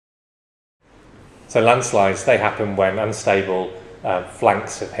So landslides, they happen when unstable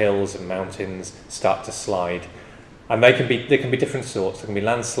flanks of hills and mountains start to slide. And they can be different sorts. There can be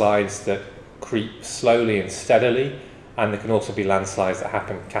landslides that creep slowly and steadily, and there can also be landslides that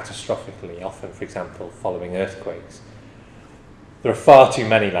happen catastrophically, often, for example, following earthquakes. There are far too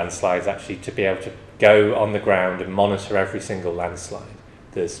many landslides, actually, to be able to go on the ground and monitor every single landslide.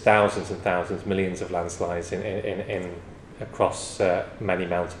 There's thousands and thousands, millions of landslides across many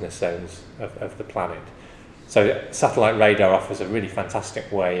mountainous zones of the planet. So satellite radar offers a really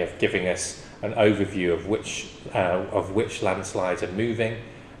fantastic way of giving us an overview of which landslides are moving,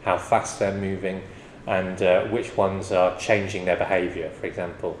 how fast they're moving, and which ones are changing their behaviour, for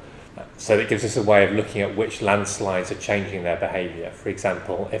example. So it gives us a way of looking at which landslides are changing their behaviour. For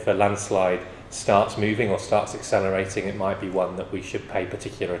example, if a landslide starts moving or starts accelerating, it might be one that we should pay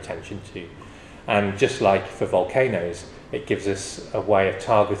particular attention to. And just like for volcanoes, it gives us a way of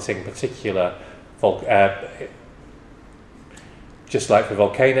targeting particular just like for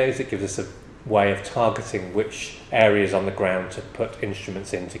volcanoes, it gives us a way of targeting which areas on the ground to put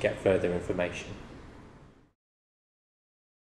instruments in to get further information.